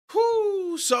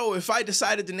So if I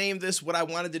decided to name this what I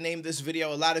wanted to name this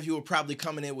video, a lot of you are probably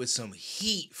coming in with some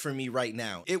heat for me right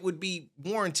now. It would be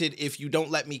warranted if you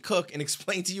don't let me cook and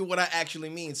explain to you what I actually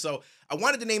mean. So I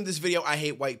wanted to name this video, I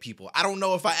Hate White People. I don't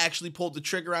know if I actually pulled the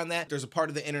trigger on that. There's a part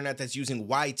of the internet that's using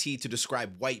YT to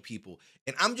describe white people.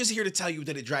 And I'm just here to tell you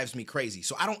that it drives me crazy.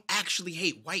 So I don't actually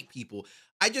hate white people.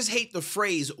 I just hate the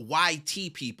phrase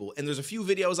YT people. And there's a few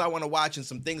videos I want to watch and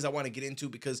some things I want to get into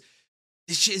because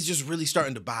this shit is just really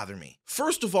starting to bother me.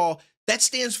 First of all, that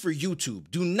stands for YouTube.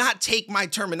 Do not take my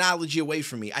terminology away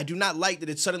from me. I do not like that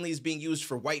it suddenly is being used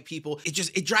for white people.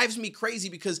 It drives me crazy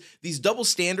because these double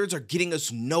standards are getting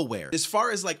us nowhere. As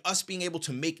far as like us being able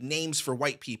to make names for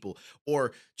white people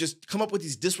or just come up with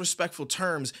these disrespectful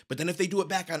terms, but then if they do it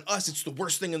back on us, it's the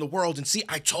worst thing in the world. And see,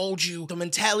 I told you. The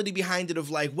mentality behind it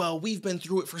of like, well, we've been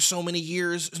through it for so many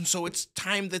years, and so it's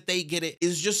time that they get it,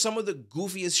 is just some of the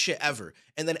goofiest shit ever.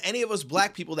 And then any of us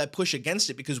black people that push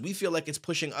against it because we feel like it's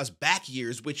pushing us back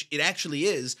years, which it actually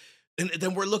is, and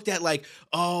then we're looked at like,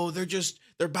 oh,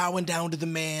 they're bowing down to the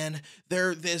man,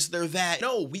 they're this, they're that.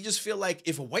 No, we just feel like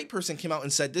if a white person came out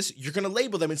and said this, you're gonna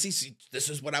label them and see, this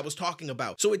is what I was talking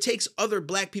about. So it takes other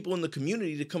black people in the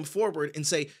community to come forward and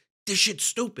say, this shit's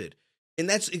stupid. And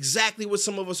that's exactly what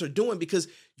some of us are doing because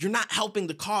you're not helping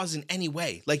the cause in any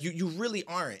way. Like you really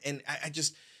aren't. And I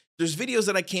just, there's videos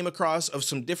that I came across of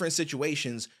some different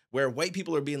situations where white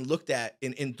people are being looked at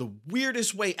in the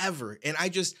weirdest way ever. And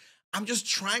I'm just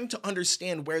trying to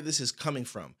understand where this is coming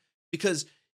from. Because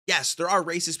yes, there are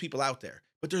racist people out there,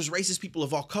 but there's racist people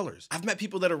of all colors. I've met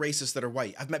people that are racist that are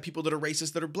white. I've met people that are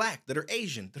racist that are black, that are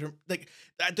Asian, that are like,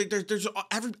 there's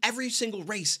every single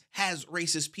race has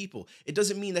racist people. It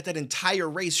doesn't mean that that entire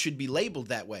race should be labeled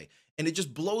that way. And it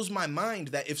just blows my mind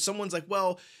that if someone's like,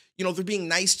 well, you know, they're being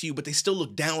nice to you, but they still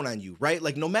look down on you, right?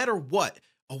 Like no matter what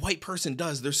a white person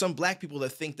does, there's some black people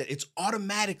that think that it's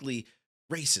automatically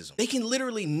racism. They can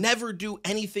literally never do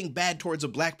anything bad towards a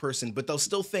black person, but they'll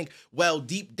still think, well,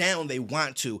 deep down they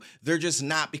want to. They're just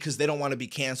not because they don't want to be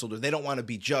canceled or they don't want to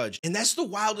be judged. And that's the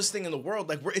wildest thing in the world.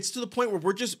 Like it's to the point where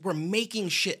we're making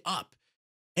shit up.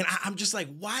 And I'm just like,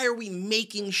 why are we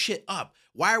making shit up?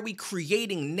 Why are we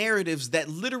creating narratives that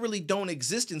literally don't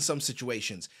exist in some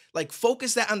situations? Like,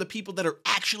 focus that on the people that are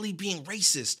actually being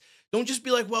racist. Don't just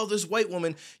be like, well, this white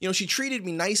woman, you know, she treated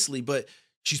me nicely, but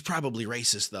she's probably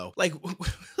racist though. Like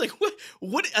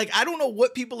what, like, I don't know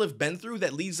what people have been through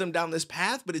that leads them down this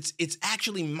path, but it's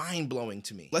actually mind blowing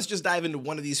to me. Let's just dive into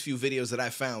one of these few videos that I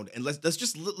found and let's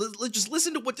just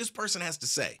listen to what this person has to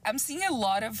say. I'm seeing a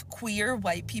lot of queer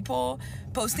white people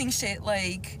posting shit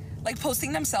like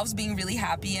posting themselves being really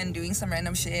happy and doing some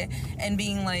random shit and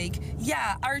being like,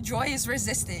 yeah, our joy is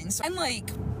resistance. And like,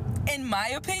 in my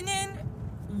opinion,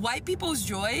 white people's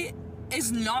joy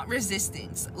is not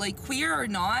resistance. Like, queer or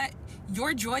not,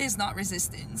 your joy is not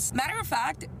resistance. Matter of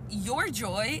fact, your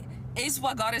joy is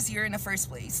what got us here in the first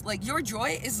place. Like, your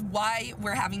joy is why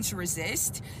we're having to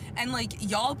resist. And like,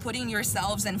 y'all putting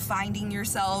yourselves and finding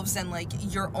yourselves and like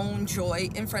your own joy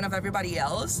in front of everybody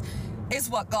else is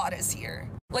what got us here.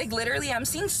 Like, literally, I'm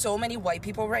seeing so many white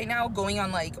people right now going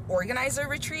on like organizer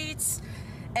retreats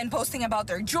and posting about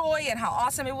their joy and how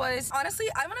awesome it was. Honestly,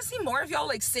 I want to see more of y'all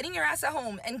like sitting your ass at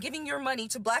home and giving your money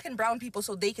to black and brown people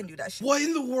so they can do that shit. What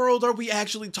in the world are we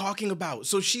actually talking about?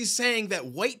 So she's saying that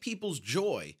white people's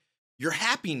joy, your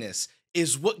happiness,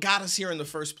 is what got us here in the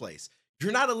first place.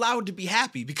 You're not allowed to be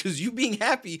happy because you being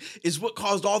happy is what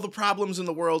caused all the problems in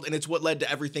the world and it's what led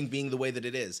to everything being the way that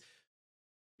it is.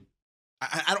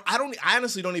 I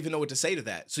honestly don't even know what to say to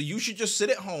that. So you should just sit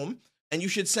at home and you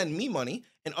should send me money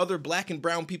and other black and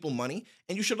brown people money,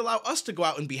 and you should allow us to go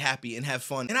out and be happy and have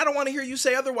fun. And I don't want to hear you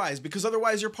say otherwise, because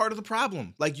otherwise you're part of the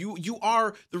problem. Like you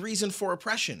are the reason for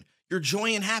oppression. Your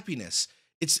joy and happiness.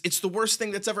 It's the worst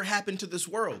thing that's ever happened to this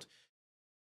world.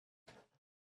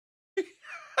 Like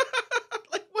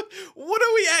what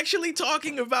are we actually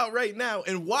talking about right now?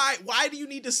 And why do you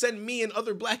need to send me and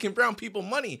other black and brown people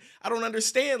money? I don't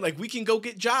understand. Like, we can go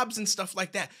get jobs and stuff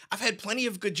like that. I've had plenty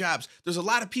of good jobs. There's a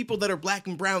lot of people that are black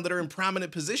and brown that are in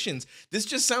prominent positions. This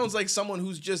just sounds like someone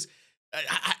who's just,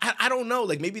 I don't know.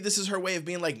 Like, maybe this is her way of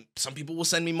being like, some people will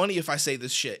send me money if I say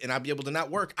this shit and I'll be able to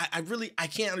not work. I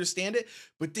can't understand it,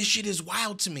 but this shit is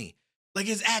wild to me. Like,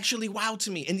 it's actually wild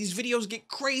to me. And these videos get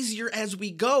crazier as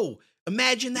we go.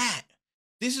 Imagine that.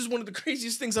 This is one of the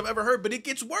craziest things I've ever heard, but it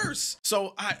gets worse.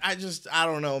 So I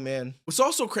don't know, man. What's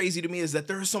also crazy to me is that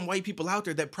there are some white people out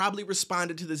there that probably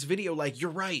responded to this video like, you're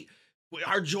right.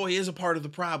 Our joy is a part of the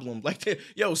problem. Like,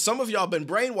 yo, some of y'all been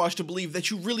brainwashed to believe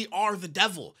that you really are the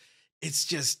devil. It's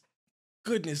just,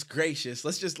 Goodness gracious.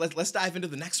 Let's dive into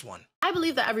the next one. I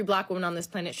believe that every Black woman on this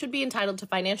planet should be entitled to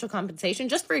financial compensation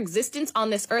just for existence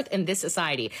on this earth and this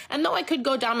society. And though I could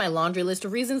go down my laundry list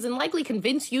of reasons and likely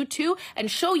convince you to and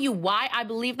show you why I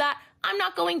believe that, I'm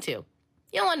not going to.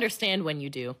 You'll understand when you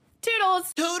do.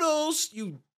 Toodles! Toodles,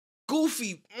 you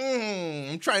goofy.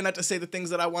 I'm trying not to say the things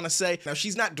that I want to say. Now,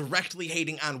 she's not directly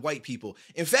hating on white people.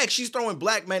 In fact, she's throwing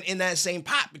black men in that same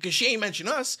pot because she ain't mentioned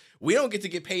us. We don't get to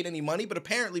get paid any money, but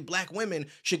apparently black women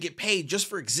should get paid just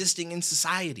for existing in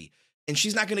society. And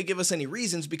she's not going to give us any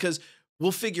reasons because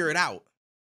we'll figure it out.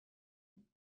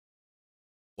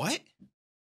 What?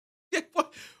 Yeah,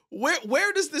 what?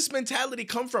 Where does this mentality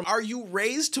come from? Are you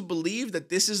raised to believe that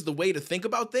this is the way to think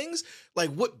about things? Like,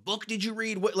 what book did you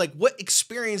read? What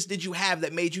experience did you have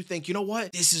that made you think, you know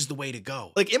what, this is the way to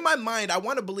go? Like, in my mind, I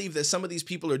want to believe that some of these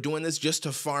people are doing this just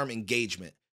to farm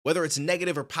engagement, whether it's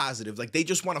negative or positive. Like, they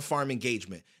just want to farm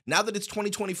engagement. Now that it's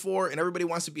 2024 and everybody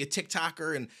wants to be a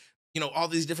TikToker and, you know, all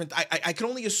these different, I can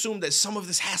only assume that some of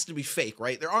this has to be fake,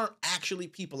 right? There aren't actually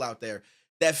people out there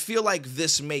that feel like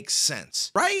this makes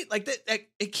sense, right? Like that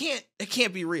it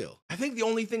can't be real. I think the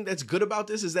only thing that's good about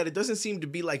this is that it doesn't seem to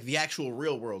be like the actual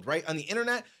real world, right? On the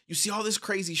internet, you see all this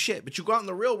crazy shit, but you go out in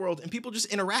the real world and people just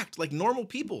interact like normal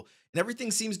people and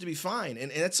everything seems to be fine. And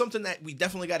that's something that we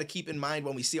definitely got to keep in mind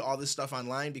when we see all this stuff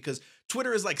online, because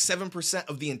Twitter is like 7%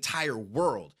 of the entire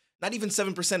world, not even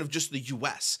 7% of just the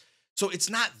US. So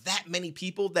it's not that many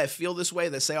people that feel this way,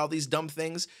 that say all these dumb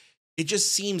things. It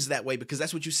just seems that way because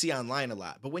that's what you see online a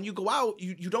lot. But when you go out,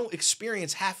 you don't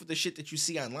experience half of the shit that you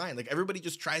see online. Like, everybody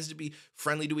just tries to be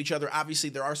friendly to each other. Obviously,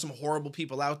 there are some horrible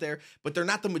people out there, but they're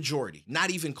not the majority, not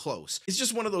even close. It's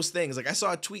just one of those things. Like, I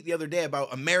saw a tweet the other day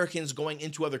about Americans going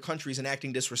into other countries and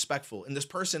acting disrespectful. And this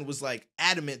person was like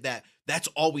adamant that that's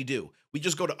all we do. We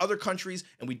just go to other countries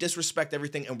and we disrespect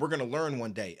everything and we're going to learn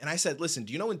one day. And I said, listen,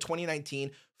 do you know in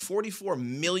 2019, 44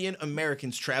 million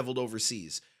Americans traveled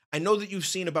overseas? I know that you've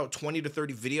seen about 20 to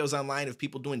 30 videos online of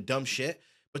people doing dumb shit,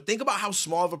 but think about how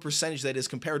small of a percentage that is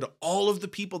compared to all of the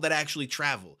people that actually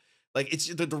travel. Like, it's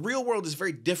the real world is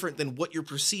very different than what you're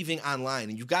perceiving online,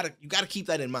 and you gotta keep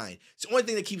that in mind. It's the only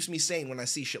thing that keeps me sane when I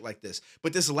see shit like this.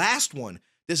 But this last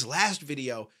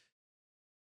video,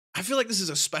 I feel like this is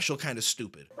a special kind of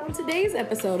stupid. On today's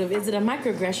episode of Is It a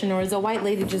Microaggression or Is a White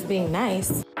Lady Just Being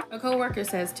Nice? A coworker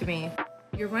says to me,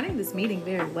 "You're running this meeting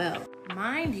very well."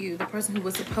 Mind you, the person who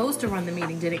was supposed to run the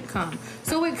meeting didn't come,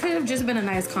 so it could have just been a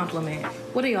nice compliment.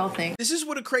 What do y'all think? This is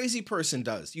what a crazy person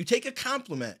does. You take a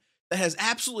compliment that has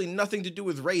absolutely nothing to do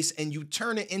with race and you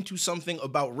turn it into something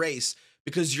about race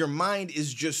because your mind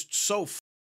is just so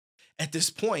at this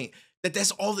point that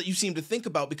that's all that you seem to think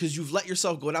about because you've let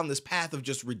yourself go down this path of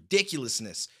just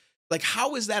ridiculousness. Like,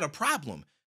 how is that a problem?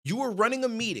 You were running a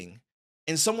meeting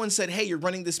and someone said, hey, you're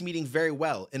running this meeting very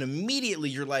well. And immediately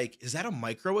you're like, is that a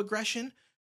microaggression?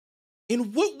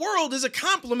 In what world is a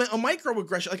compliment a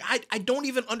microaggression? Like, I don't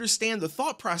even understand the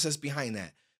thought process behind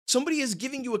that. Somebody is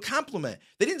giving you a compliment.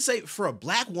 They didn't say, for a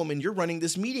black woman, you're running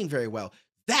this meeting very well.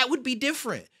 That would be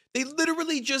different. They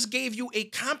literally just gave you a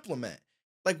compliment.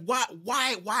 Like,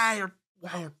 why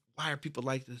are people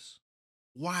like this?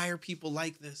 Why are people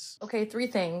like this? Okay, 3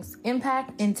 things.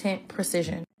 Impact, intent,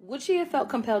 precision. Would she have felt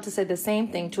compelled to say the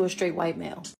same thing to a straight white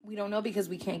male? We don't know because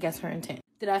we can't guess her intent.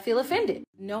 Did I feel offended?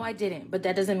 No, I didn't, but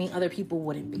that doesn't mean other people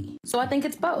wouldn't be. So I think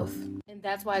it's both. And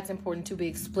that's why it's important to be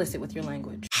explicit with your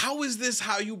language. How is this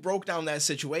how you broke down that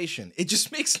situation? It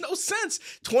just makes no sense.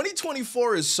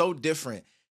 2024 is so different.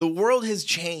 The world has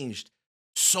changed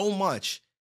so much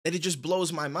that it just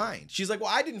blows my mind. She's like, well,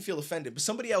 I didn't feel offended, but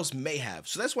somebody else may have.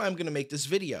 So that's why I'm gonna make this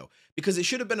video, because it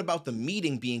should have been about the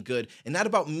meeting being good and not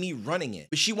about me running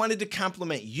it. But she wanted to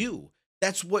compliment you.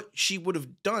 That's what she would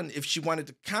have done if she wanted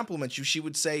to compliment you. She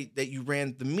would say that you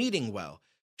ran the meeting well.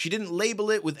 She didn't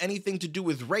label it with anything to do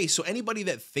with race. So anybody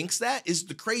that thinks that is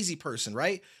the crazy person,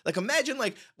 right? Like, imagine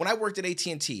like when I worked at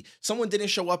AT&T, someone didn't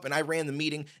show up and I ran the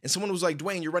meeting and someone was like,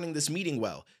 Dwayne, you're running this meeting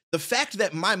well. The fact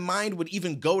that my mind would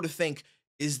even go to think,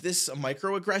 is this a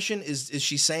microaggression? Is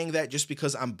she saying that just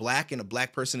because I'm black and a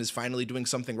black person is finally doing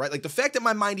something right? Like, the fact that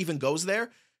my mind even goes there,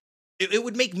 it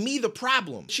would make me the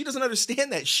problem. She doesn't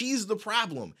understand that. She's the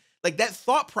problem. Like, that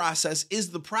thought process is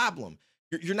the problem.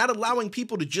 You're not allowing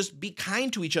people to just be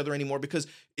kind to each other anymore because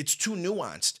it's too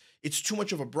nuanced. It's too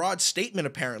much of a broad statement,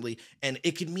 apparently, and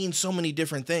it could mean so many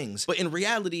different things. But in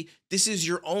reality, this is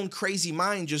your own crazy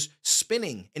mind just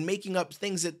spinning and making up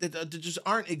things that just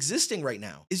aren't existing right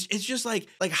now. It's just like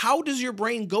how does your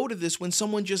brain go to this when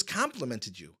someone just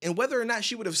complimented you? And whether or not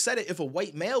she would have said it if a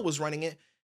white male was running it,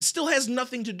 still has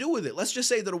nothing to do with it. Let's just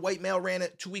say that a white male ran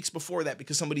it 2 weeks before that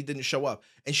because somebody didn't show up,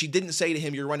 and she didn't say to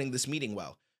him, you're running this meeting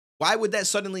well. Why would that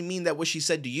suddenly mean that what she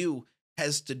said to you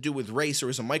has to do with race or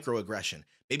is a microaggression?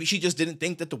 Maybe she just didn't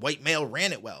think that the white male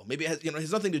ran it well. Maybe it has,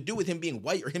 has nothing to do with him being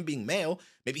white or him being male.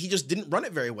 Maybe he just didn't run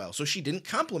it very well, so she didn't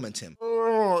compliment him.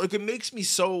 Oh, it makes me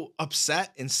so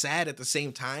upset and sad at the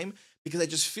same time because I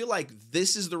just feel like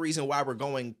this is the reason why we're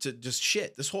going to just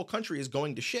shit. This whole country is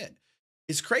going to shit.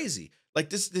 It's crazy.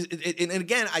 Like and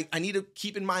again, I need to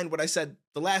keep in mind what I said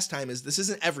the last time is this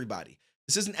isn't everybody.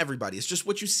 This isn't everybody. It's just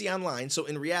what you see online. So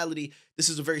in reality, this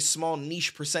is a very small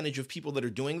niche percentage of people that are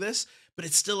doing this, but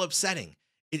it's still upsetting.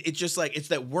 It's just like, it's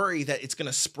that worry that it's going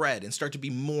to spread and start to be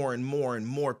more and more and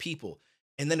more people.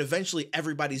 And then eventually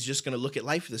everybody's just going to look at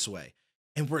life this way.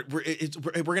 And we're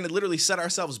going to literally set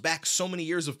ourselves back so many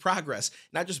years of progress,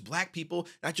 not just black people,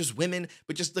 not just women,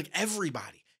 but just like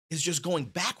everybody is just going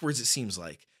backwards, it seems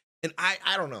like. And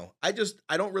I don't know. I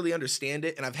don't really understand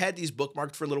it. And I've had these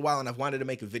bookmarked for a little while and I've wanted to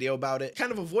make a video about it.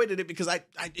 Kind of avoided it because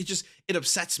it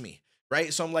upsets me,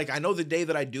 right? So I'm like, I know the day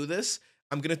that I do this,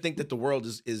 I'm going to think that the world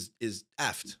is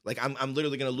effed. Like I'm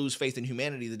literally going to lose faith in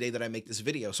humanity the day that I make this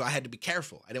video. So I had to be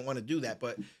careful. I didn't want to do that,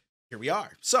 but here we are.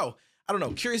 So I don't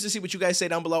know. Curious to see what you guys say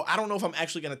down below. I don't know if I'm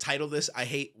actually going to title this, I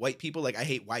hate white people. Like I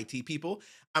hate YT people.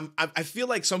 I feel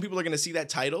like some people are going to see that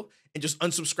title and just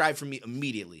unsubscribe from me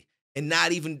immediately and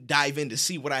not even dive in to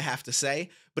see what I have to say.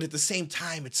 But at the same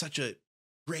time, it's such a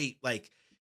great, like,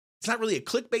 it's not really a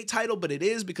clickbait title, but it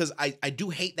is because I do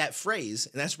hate that phrase.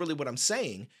 And that's really what I'm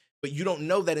saying. But you don't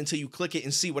know that until you click it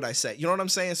and see what I say. You know what I'm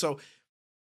saying? So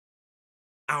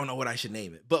I don't know what I should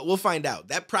name it, but we'll find out.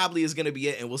 That probably is going to be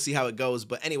it, and we'll see how it goes.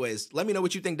 But anyways, let me know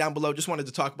what you think down below. Just wanted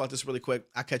to talk about this really quick.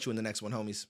 I'll catch you in the next one, homies.